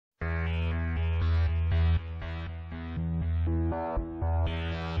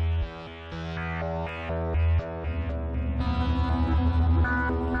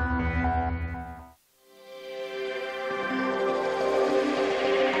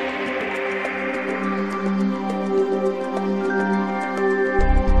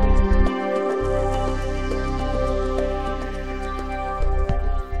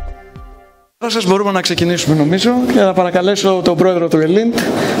Σας μπορούμε να ξεκινήσουμε νομίζω και θα παρακαλέσω τον πρόεδρο του L.N.G,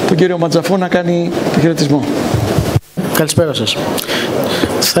 τον κύριο Ματζαφού, να κάνει το χαιρετισμό. Καλησπέρα σας.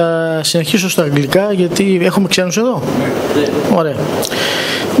 Θα συνεχίσω στα αγγλικά γιατί έχουμε ξένους εδώ. Ωραία.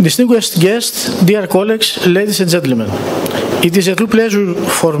 Distinguished guests, dear colleagues, ladies and gentlemen. It is a true pleasure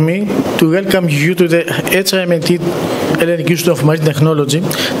for me to welcome you to the H.I.M.T LNG Institute of Marine Technology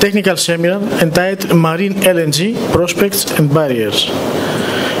technical seminar entitled Marine LNG Prospects and Barriers.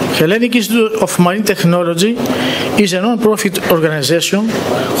 Hellenic Institute of Marine Technology is a non-profit organization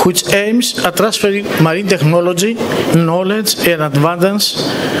which aims at transferring marine technology, knowledge and advantage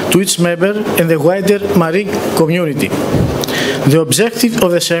to its member and the wider marine community. The objective of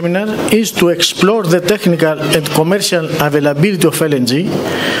the seminar is to explore the technical and commercial availability of LNG,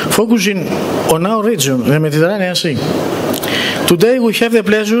 focusing on our region, the Mediterranean Sea. Today we have the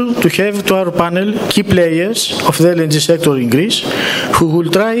pleasure to have to our panel key players of the LNG sector in Greece who will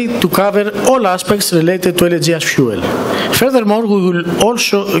try to cover all aspects related to LNG as fuel. Furthermore, we will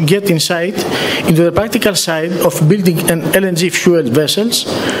also get insight into the practical side of building an LNG fuel vessels,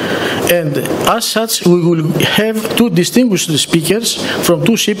 and as such we will have two distinguished speakers from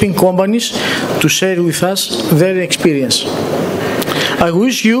two shipping companies to share with us their experience. I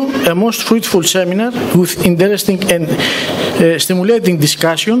wish you a most fruitful seminar with interesting and stimulating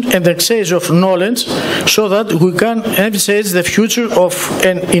discussion and exchange of knowledge so that we can envisage the future of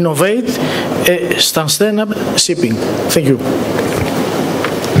an innovative, sustainable shipping. Thank you.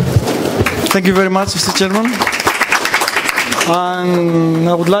 Thank you very much, Mr. Chairman. And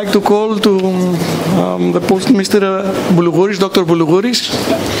I would like to call to the post Mr. Boulougouris, Dr. Boulogouris.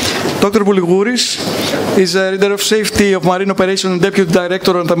 Dr. Boulogouris is a Reader of Safety of Marine Operations and Deputy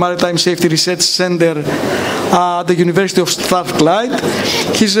Director at the Maritime Safety Research Center at the University of Strathclyde.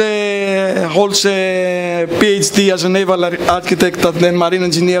 He holds a PhD as a naval architect and marine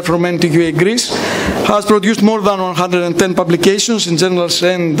engineer from NTUA Greece. Has produced more than 110 publications in journals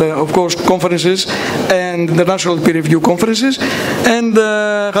and, of course, conferences and international peer review conferences, and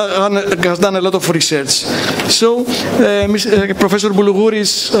has done a lot of research. So, Professor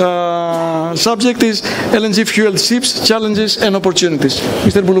Boulogouris' subject is LNG fueled ships, challenges and opportunities.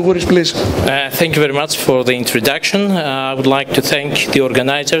 Mr. Boulogouris, please. Thank you very much for the introduction. I would like to thank the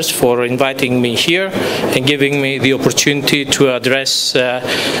organizers for inviting me here and giving me the opportunity to address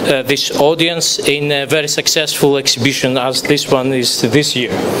this audience in a very successful exhibition as this one is this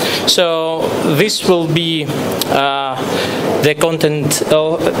year. So this will be the content.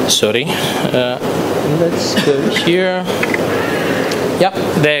 Oh, sorry. Let's go here. Yep,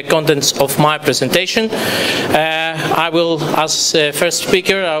 the contents of my presentation. I will, as first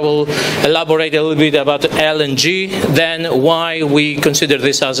speaker, I will elaborate a little bit about LNG, then why we consider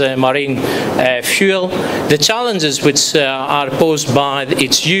this as a marine fuel, the challenges which are posed by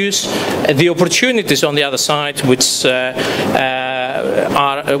its use, the opportunities on the other side which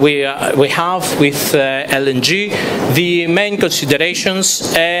we have with LNG, the main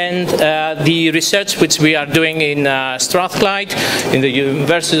considerations, and the research which we are doing in Strathclyde, in the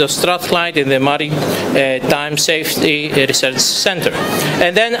University of Strathclyde, in the Maritime Safety Research Center.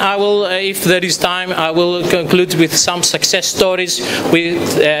 And then I will, if there is time, I will conclude with some success stories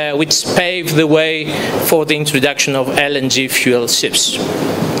which pave the way for the introduction of LNG fuel ships.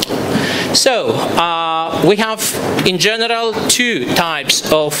 So, we have in general two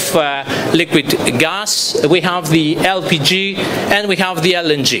types of liquid gas. We have the LPG and we have the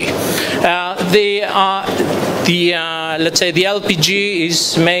LNG. Let's say the LPG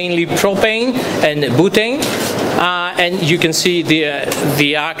is mainly propane and butane, and you can see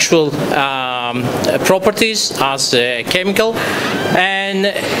the actual properties as a chemical. And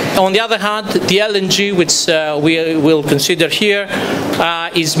on the other hand, the LNG, which we will consider here,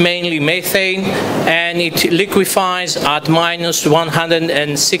 is mainly methane, and it liquefies at minus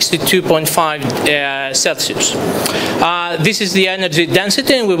 162.5 Celsius. This is the energy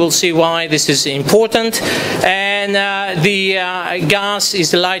density, and we will see why this is important. And the gas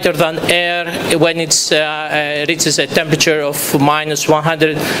is lighter than air when it reaches a temperature of minus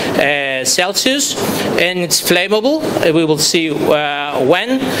 100 Celsius, and it's flammable. We will see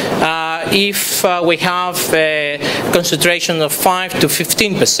when. if we have a concentration of 5 to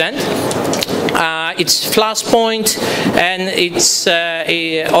 15%. Its flash point and its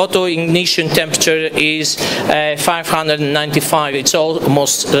auto ignition temperature is 595. It's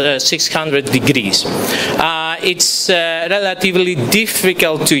almost 600 degrees. It's relatively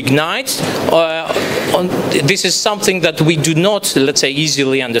difficult to ignite. This is something that we do not, let's say,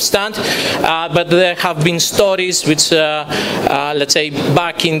 easily understand. But there have been stories which, let's say,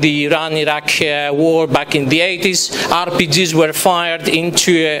 back in the Iran-Iraq war, back in the 80s, RPGs were fired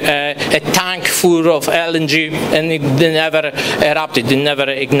into a tank full of LNG, and it never erupted, it never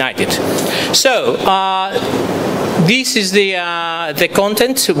ignited. So this is the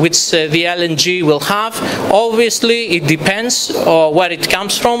content which the LNG will have. Obviously, it depends on where it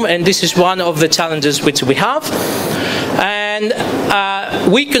comes from, and this is one of the challenges which we have. And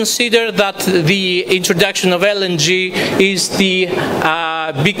we consider that the introduction of LNG is the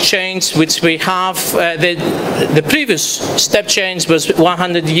big change which we have. The previous step change was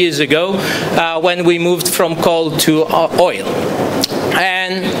 100 years ago when we moved from coal to oil.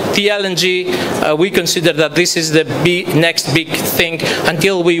 And the LNG, we consider that this is the next big thing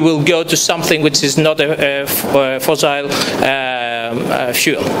until we will go to something which is not a fossil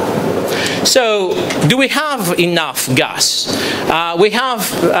fuel. So, do we have enough gas? We have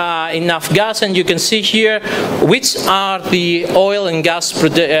enough gas, and you can see here which are the oil and gas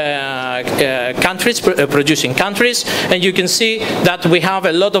producing countries, and you can see that we have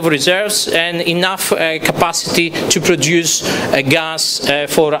a lot of reserves and enough capacity to produce gas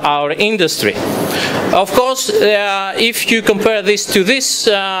for our industry. Of course, if you compare this to this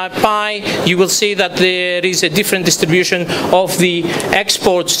pie, you will see that there is a different distribution of the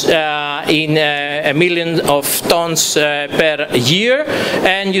exports in a million of tons per year,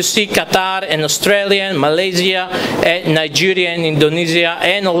 and you see Qatar and Australia and Malaysia and Nigeria and Indonesia,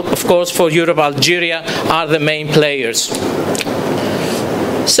 and of course for Europe, Algeria are the main players.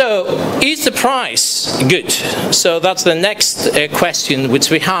 So, is the price good? So that's the next question which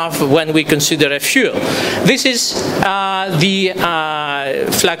we have when we consider a fuel. This is the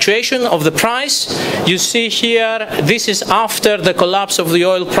fluctuation of the price. You see here, this is after the collapse of the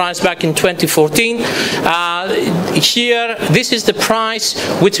oil price back in 2014. Here, this is the price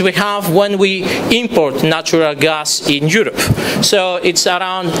which we have when we import natural gas in Europe. So it's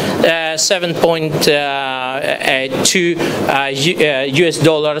around 7.2 US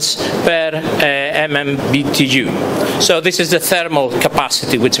dollars per MMBTU. So this is the thermal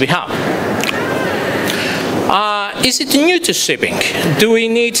capacity which we have. Is it new to shipping? Do we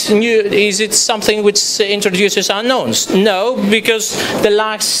need new? Is it something which introduces unknowns? No, because the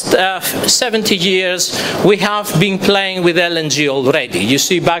last 70 years we have been playing with LNG already. You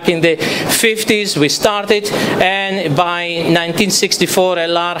see, back in the 50s we started, and by 1964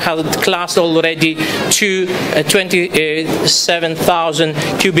 LR had classed already to 27,000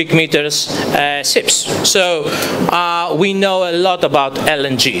 cubic meters ships. So we know a lot about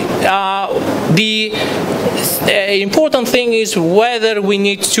LNG. The important thing is whether we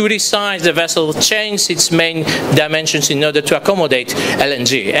need to resize the vessel, change its main dimensions in order to accommodate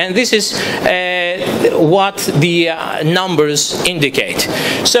LNG. And this is what the numbers indicate.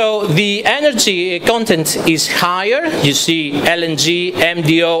 So the energy content is higher. You see LNG,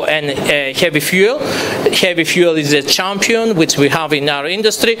 MDO, and heavy fuel. Heavy fuel is a champion which we have in our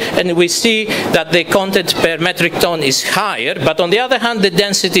industry, and we see that the content per metric ton is higher, but on the other hand the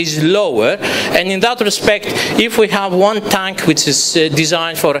density is lower, and in that respect, if we have one tank which is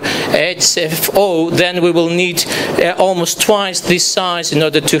designed for HFO, then we will need almost twice this size in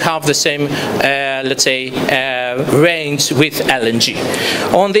order to have the same, let's say, range with LNG.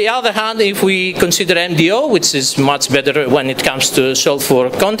 On the other hand, if we consider MDO, which is much better when it comes to sulfur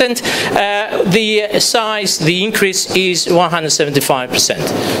content, the size, the increase is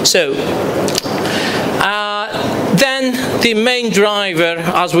 175%. So, then the main driver,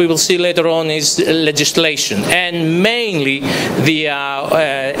 as we will see later on, is legislation, and mainly the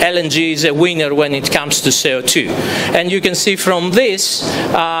LNG is a winner when it comes to CO2. And you can see from this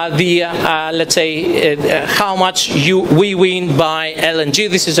let's say how much we win by LNG.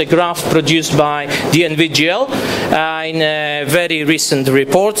 This is a graph produced by the NVGL in a very recent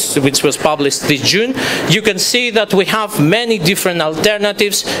report which was published this June. You can see that we have many different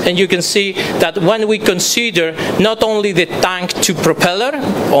alternatives, and you can see that when we consider not only the tank to propeller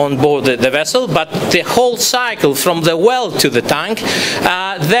on board the vessel, but the whole cycle from the well to the tank,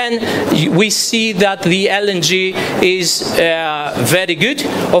 then we see that the LNG is very good.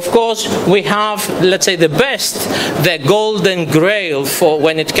 Of course, we have, let's say, the best, the golden grail for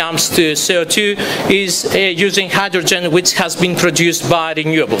when it comes to CO2 is using hydrogen, which has been produced by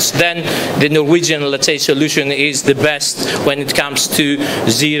renewables. Then the Norwegian, let's say, solution is the best when it comes to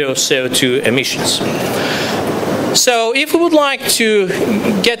zero CO2 emissions. So if we would like to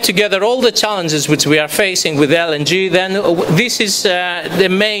get together all the challenges which we are facing with LNG, then this is the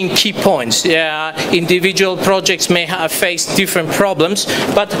main key points. Individual projects may have faced different problems,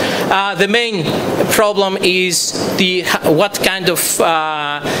 but the main problem is what kind of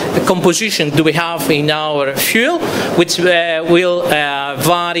composition do we have in our fuel, which will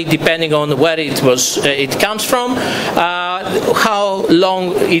vary depending on where it comes from, how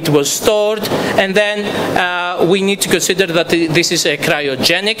long it was stored, and then we need to consider that this is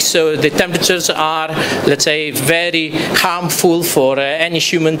cryogenic, so the temperatures are, let's say, very harmful for any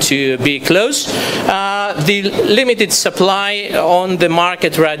human to be close. The limited supply on the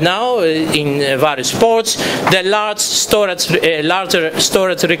market right now in various ports, the larger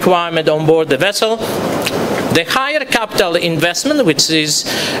storage requirement on board the vessel, the higher capital investment, which is,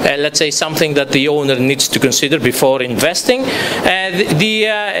 let's say, something that the owner needs to consider before investing,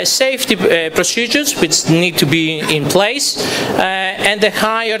 the safety procedures which need to be in place, and the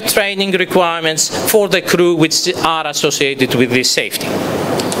higher training requirements for the crew which are associated with this safety.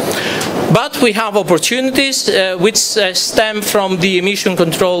 But we have opportunities which stem from the emission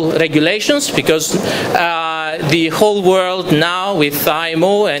control regulations, because the whole world now with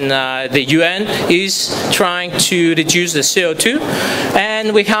IMO and the UN is trying to reduce the CO2,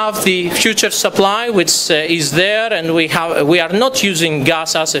 and we have the future supply which is there, and we are not using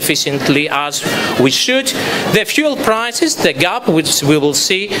gas as efficiently as we should. The fuel prices, the gap which we will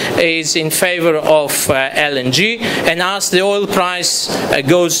see, is in favor of LNG, and as the oil price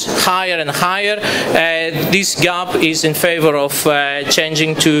goes higher and higher, this gap is in favor of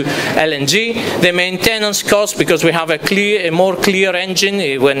changing to LNG. The maintenance cost, because we have a more clear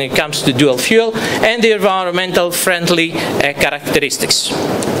engine when it comes to dual fuel, and the environmental friendly characteristics.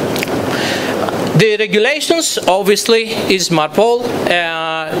 The regulations, obviously, is MARPOL,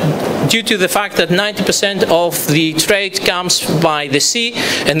 due to the fact that 90% of the trade comes by the sea,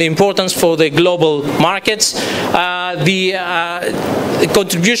 and the importance for the global markets. The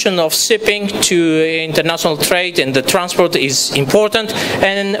contribution of shipping to international trade and the transport is important,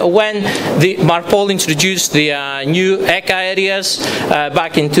 and when the MARPOL introduced the new ECA areas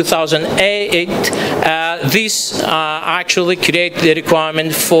back in 2008, this actually created the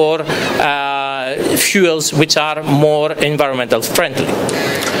requirement for fuels which are more environmental friendly.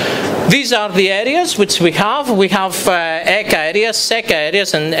 These are the areas which we have. We have ECA areas, SECA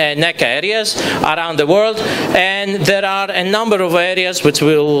areas, and NECA areas around the world, and there are a number of areas which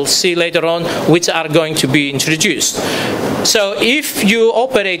we will see later on which are going to be introduced. So if you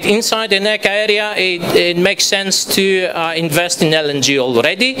operate inside an ECA area, it makes sense to invest in LNG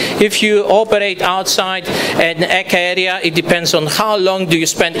already. If you operate outside an ECA area, it depends on how long do you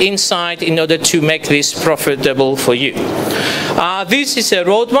spend inside in order to make this profitable for you. This is a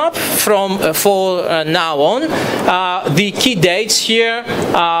roadmap for now on. The key dates here,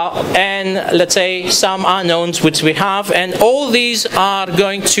 and let's say some unknowns which we have, and all these are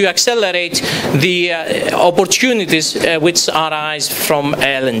going to accelerate the opportunities which arise from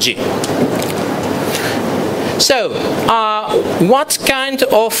LNG. So, what kind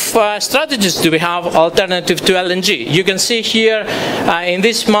of strategies do we have alternative to LNG? You can see here in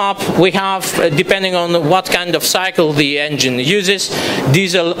this map we have, depending on what kind of cycle the engine uses,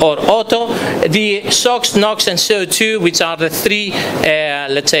 diesel or auto, the SOx, NOx and CO2, which are the three,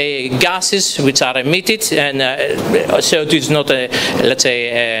 let's say, gases which are emitted, and CO2 is not, let's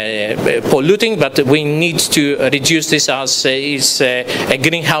say, polluting, but we need to reduce this as is a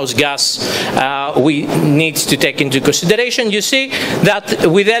greenhouse gas. We need to take into consideration. You see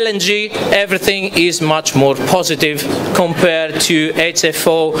that with LNG everything is much more positive compared to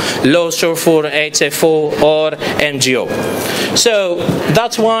HFO, low sulfur HFO or MGO. So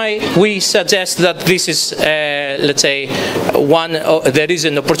that's why we suggest that this is, let's say, there is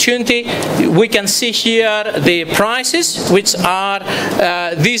an opportunity. We can see here the prices, which are,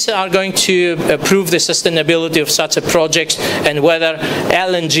 these are going to prove the sustainability of such a project and whether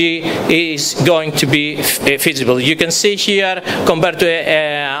LNG is going to be feasible. You can see here, compared to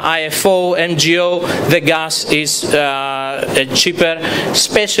IFO, MGO, the gas is cheaper.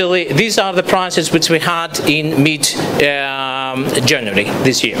 Especially, these are the prices which we had in mid-January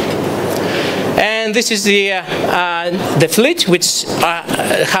this year. And And this is the fleet which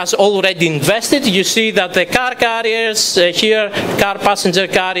has already invested. You see that the car carriers here, car passenger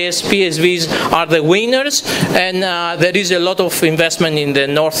carriers, PSVs, are the winners, and there is a lot of investment in the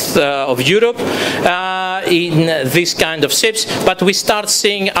north of Europe in this kind of ships. But we start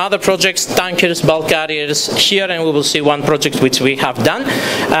seeing other projects, tankers, bulk carriers here, and we will see one project which we have done.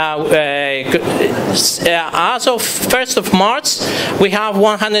 As of 1st of March, we have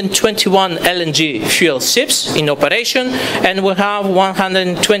 121 LNG fuel ships in operation, and we have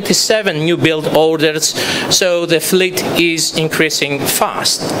 127 new build orders, so the fleet is increasing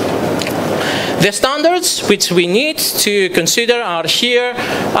fast. The standards which we need to consider are here,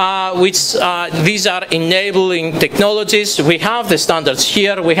 these are enabling technologies. We have the standards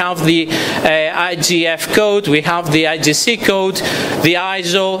here. We have the IGF code, we have the IGC code, the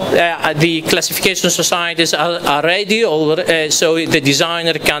ISO, the classification societies are ready, so the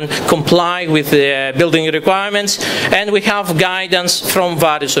designer can comply with the building requirements, and we have guidance from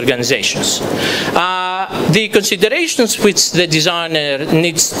various organizations. The considerations which the designer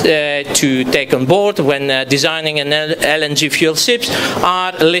needs to take on board when designing an LNG fuel ships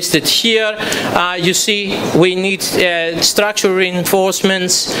are listed here. You see, we need structural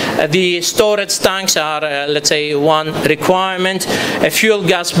reinforcements. The storage tanks are, let's say, one requirement. A fuel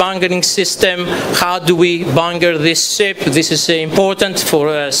gas bunkering system. How do we bunker this ship? This is important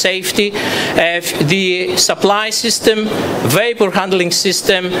for safety. The supply system, vapor handling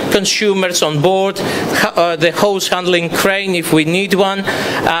system, consumers on board, the hose handling crane if we need one,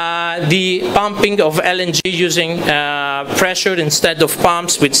 the pumping of LNG using pressure instead of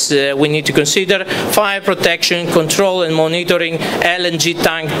pumps, which we need to consider, fire protection, control and monitoring, LNG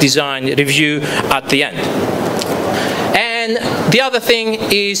tank design review at the end. And the other thing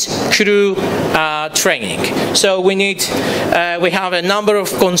is crew training. So we have a number of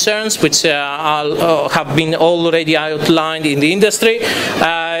concerns which have been already outlined in the industry.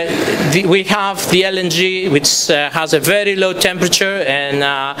 We have the LNG, which has a very low temperature, and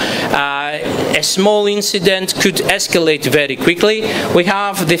a small incident could escalate very quickly. We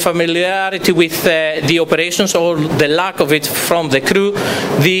have the familiarity with the operations, or the lack of it, from the crew,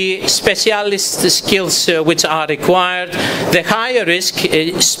 the specialist skills which are required, the higher risk,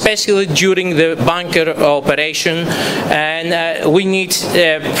 especially during the bunker operation, and we need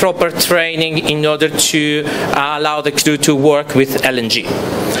proper training in order to allow the crew to work with LNG.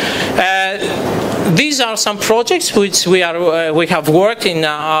 These are some projects which we have worked in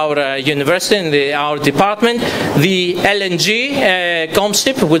our university, in our department. The LNG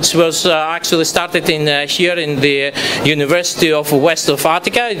concept, which was actually started here in the University of West of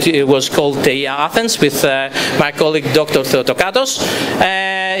Attica. It was called Athens, with my colleague Dr. Theotokatos,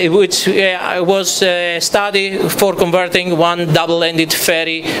 which was a study for converting one double-ended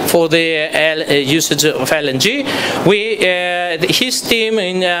ferry for the usage of LNG. His team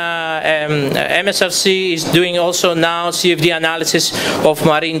in MSRC is doing also now CFD analysis of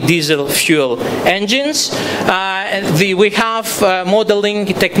marine diesel fuel engines. We have modeling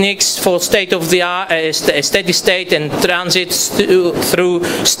techniques for state-of-the-art, steady state and transit through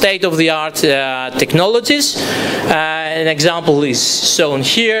state-of-the-art technologies. An example is shown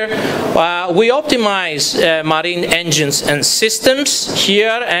here. We optimize marine engines and systems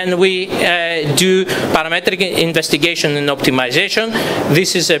here, and we do parametric investigation and optimization.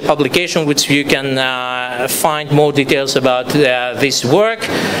 This is a publication which you can find more details about this work.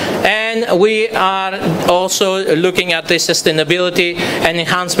 And we are also looking at the sustainability and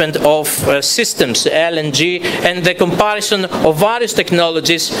enhancement of systems, LNG, and the comparison of various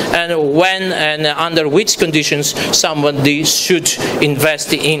technologies, and when and under which conditions somebody should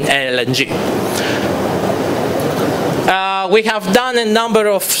invest in LNG. We have done a number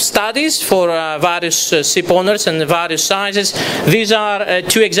of studies for various ship owners and various sizes. These are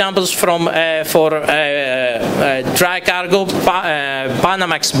two examples from for dry cargo,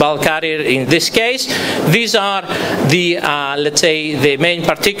 Panamax bulk carrier in this case. These are the, let's say, the main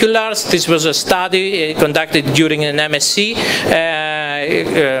particulars. This was a study conducted during an MSc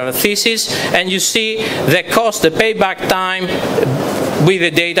thesis, and you see the cost, the payback time, with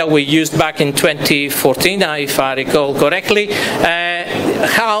the data we used back in 2014, if I recall correctly,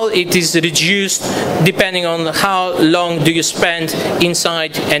 how it is reduced depending on how long do you spend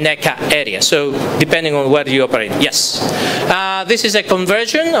inside an ECA area. So depending on where you operate. Yes. This is a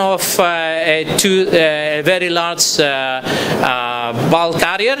conversion of to a very large bulk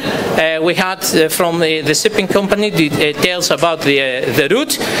carrier. We had from the shipping company details about the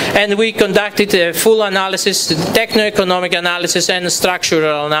route, and we conducted a full analysis, techno-economic analysis and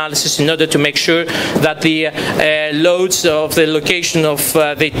structural analysis in order to make sure that the loads of the location of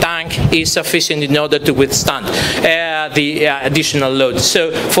of the tank is sufficient in order to withstand the additional load.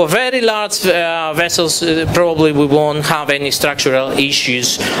 So for very large vessels, probably we won't have any structural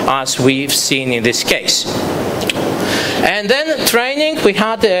issues as we've seen in this case. And then training, we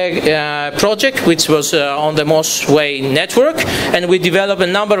had a project which was on the Mosway network, and we developed a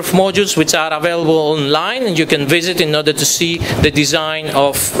number of modules which are available online, and you can visit in order to see the design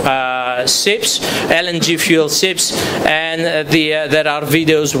of ships, LNG fuel ships, and there are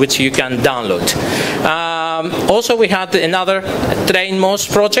videos which you can download. Also, we had another Train MOS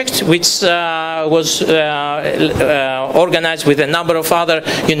project which was organized with a number of other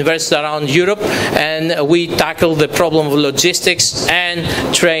universities around Europe, and we tackled the problem of logistics and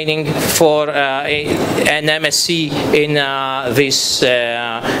training for an MSc in this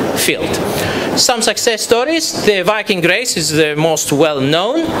field. Some success stories. The Viking race is the most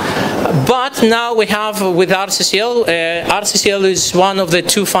well-known, but now we have with RCCL. RCCL is one of the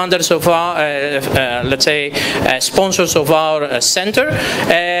two funders of our, let's say, sponsors of our center.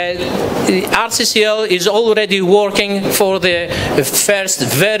 RCCL is already working for the first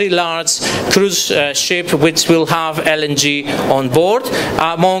very large cruise ship which will have LNG on board,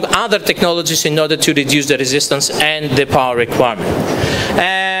 among other technologies, in order to reduce the resistance and the power requirement.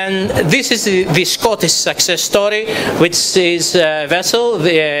 And this is the Scottish success story, which is a vessel,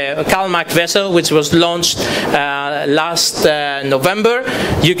 the Calmac vessel, which was launched last November.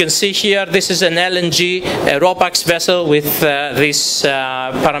 You can see here, this is an LNG ROPAX vessel with these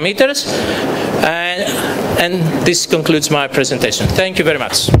parameters. And this concludes my presentation. Thank you very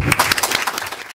much.